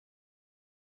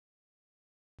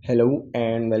Hello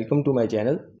and welcome to my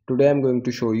channel. Today I'm going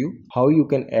to show you how you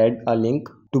can add a link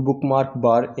to bookmark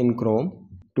bar in Chrome.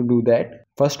 To do that,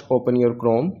 first open your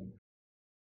Chrome.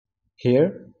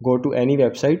 Here, go to any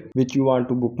website which you want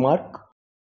to bookmark.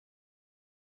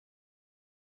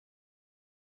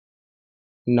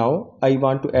 Now I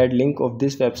want to add link of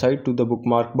this website to the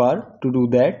bookmark bar. To do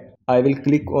that, I will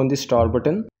click on the star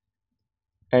button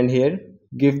and here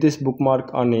give this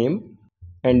bookmark a name,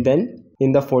 and then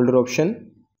in the folder option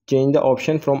change the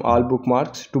option from all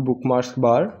bookmarks to bookmarks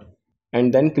bar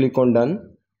and then click on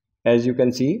done. As you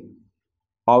can see,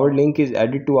 our link is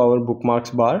added to our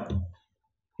bookmarks bar.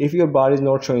 If your bar is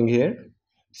not showing here,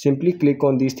 simply click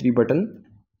on these three buttons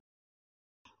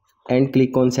and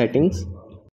click on settings.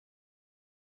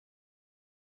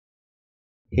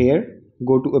 Here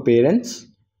go to appearance,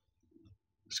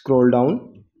 scroll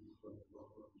down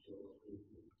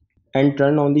and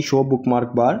turn on the show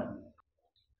bookmark bar.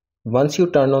 Once you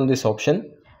turn on this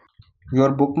option, your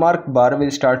bookmark bar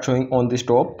will start showing on this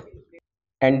top,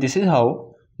 and this is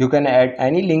how you can add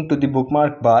any link to the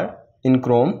bookmark bar in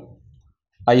Chrome.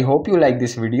 I hope you like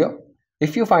this video.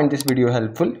 If you find this video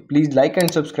helpful, please like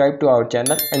and subscribe to our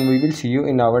channel, and we will see you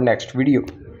in our next video.